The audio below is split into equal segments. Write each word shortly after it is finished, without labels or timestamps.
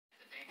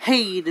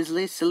Hey, it is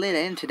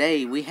Beystadium, and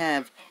today we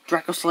have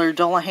Dracoslayer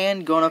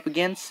Dullahan going up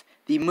against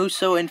the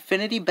Muso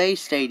Infinity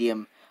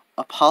Beystadium,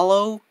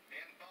 Apollo,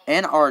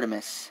 and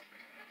Artemis.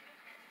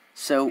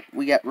 So,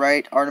 we got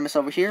right Artemis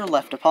over here,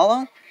 left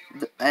Apollo,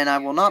 and I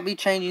will not be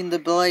changing the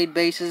blade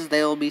bases,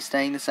 they will be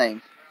staying the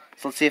same.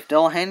 So let's see if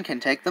Dullahan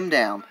can take them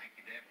down.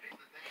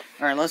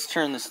 Alright, let's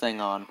turn this thing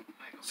on.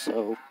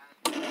 So,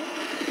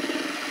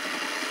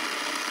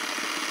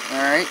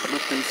 alright,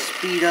 let them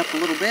speed up a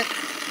little bit.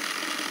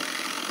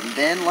 And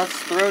then let's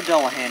throw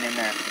Dullahan in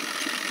there.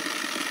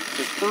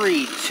 So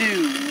 3,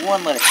 2,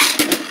 1, let it.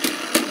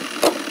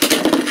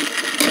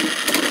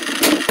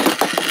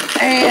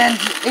 And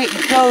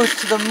it goes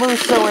to the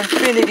Muso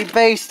Infinity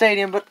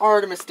Beystadium, but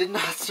Artemis did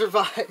not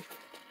survive.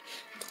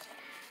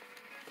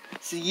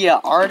 So yeah,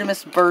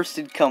 Artemis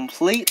bursted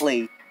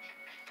completely.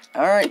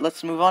 Alright,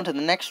 let's move on to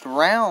the next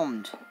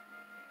round.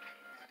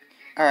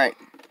 Alright,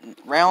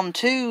 round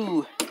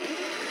 2.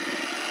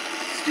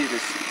 Let's do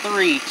this.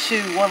 3,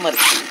 2, 1, let it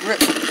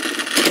rip.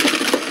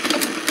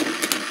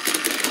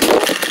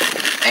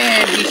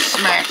 And he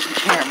smashed the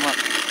camera.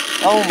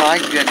 Oh my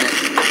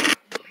goodness.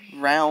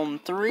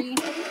 Round 3.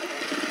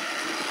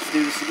 Let's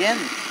do this again.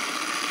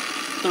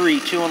 3,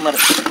 2, 1, let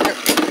it rip.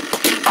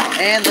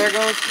 And there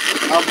goes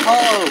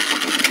Apollo.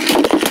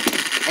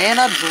 And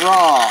a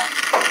draw.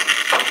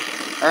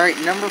 Alright,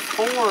 number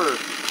 4.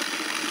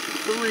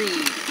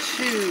 3,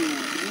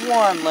 2,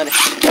 1, let it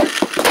rip.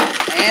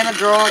 And a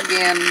draw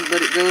again,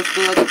 but it goes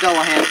to the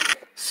Dullahan.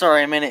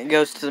 Sorry, a minute, it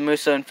goes to the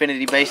Muso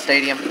Infinity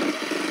Beystadium.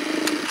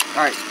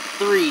 Alright,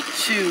 3,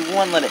 2,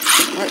 1, let it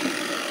rip.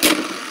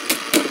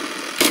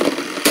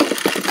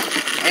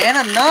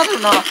 And another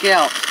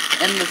knockout.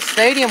 And the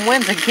stadium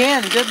wins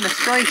again, goodness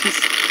gracious.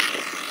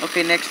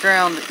 Okay, next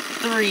round.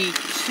 3,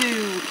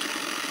 2,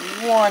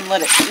 1,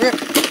 let it rip.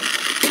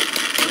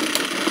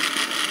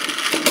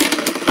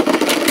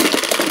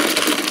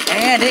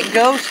 And it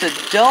goes to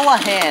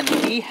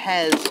Dullahan. He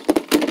has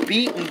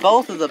beaten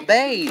both of the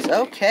bays.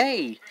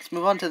 Okay, let's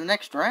move on to the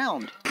next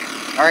round.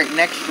 Alright,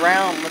 next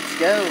round, let's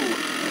go.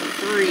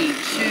 3,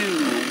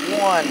 2,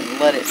 1,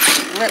 let it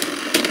rip.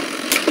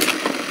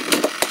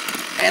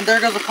 And there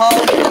goes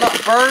Apollo, gonna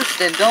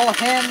burst, and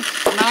Dullahan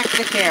smacked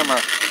the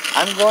camera.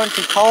 I'm going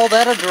to call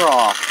that a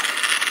draw.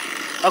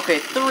 Okay,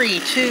 3,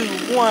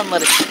 2, 1,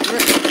 let it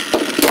rip.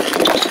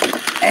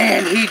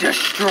 And he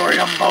destroyed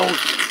them both.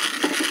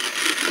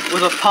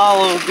 With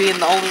Apollo being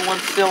the only one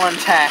still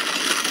intact.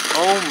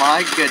 Oh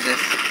my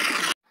goodness.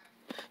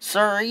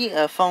 Sorry,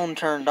 phone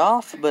turned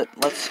off, but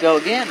let's go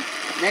again.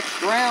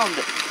 Next round.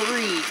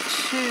 3,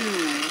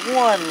 2,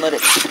 1, let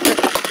it rip.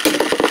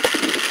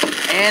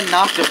 And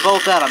knocked them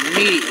both out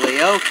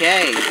immediately.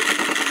 Okay.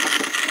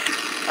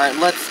 Alright,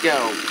 let's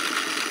go.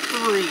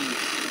 3,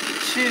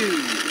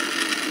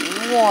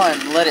 2,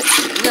 1, let it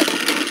rip.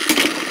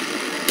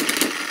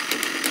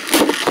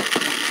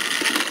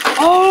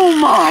 Oh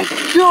my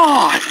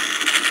god!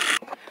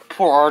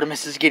 Poor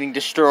Artemis is getting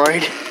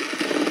destroyed.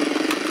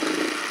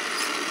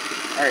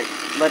 Alright,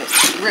 let it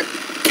rip.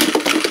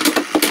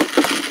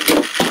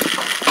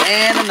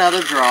 And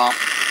another draw.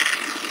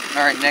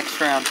 Alright, next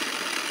round.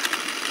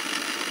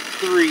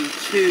 3,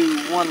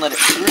 2, 1, let it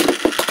rip.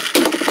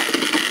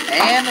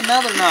 And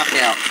another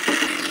knockout.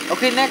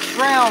 Okay, next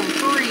round.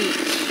 3,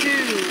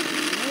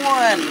 2,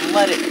 1,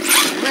 let it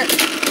rip.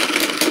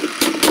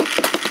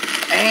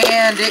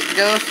 And it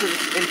goes to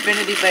the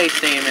Infinity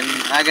Beystadium, and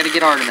I gotta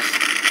get Artemis.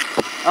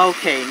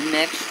 Okay,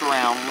 next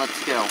round,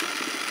 let's go.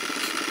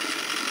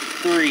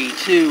 3,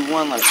 2,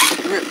 1,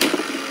 let's rip.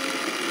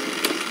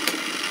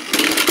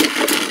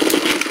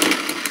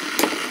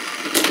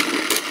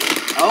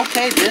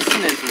 Okay, this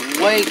one is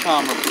way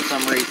calmer for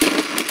some reason.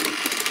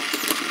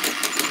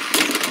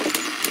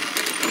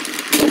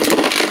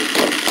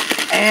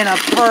 And a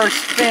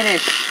burst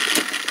finish.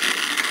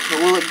 But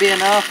will it be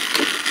enough?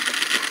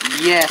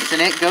 Yes,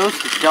 and it goes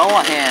to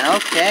Dullahan.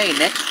 Okay,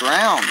 next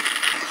round.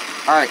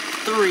 Alright,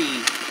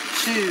 3,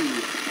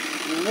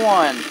 2,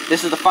 1.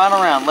 This is the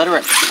final round. Let it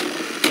rip.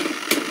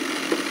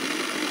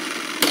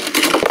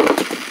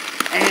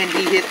 And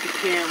he hit the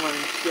camera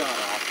and shut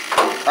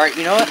off. Alright,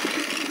 you know what?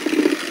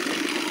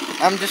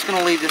 I'm just going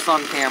to leave this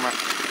on camera.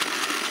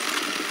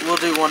 We'll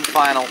do one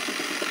final.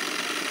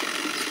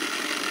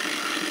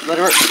 Let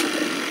it rip.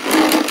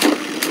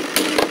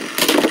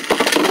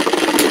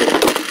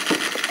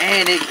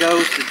 And it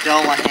goes to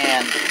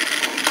Dullahan.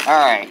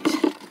 Alright.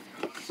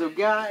 So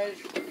guys,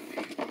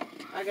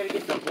 I gotta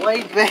get the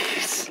blade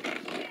base.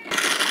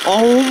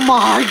 Oh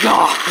my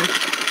god!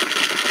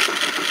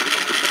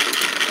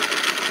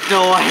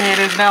 Dullahan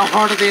is now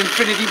part of the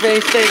Infinity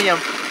Beystadium.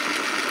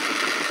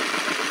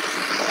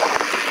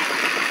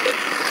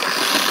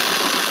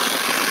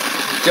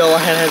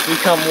 Dullahan has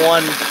become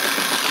one.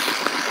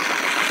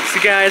 So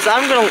guys,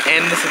 I'm gonna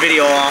end this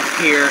video off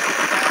here.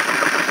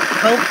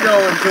 Hope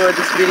y'all enjoyed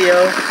this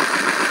video,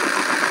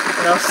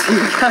 and I'll see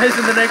you guys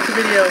in the next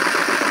video.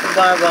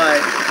 Bye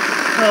bye.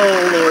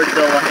 Oh Lord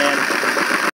Dullahan.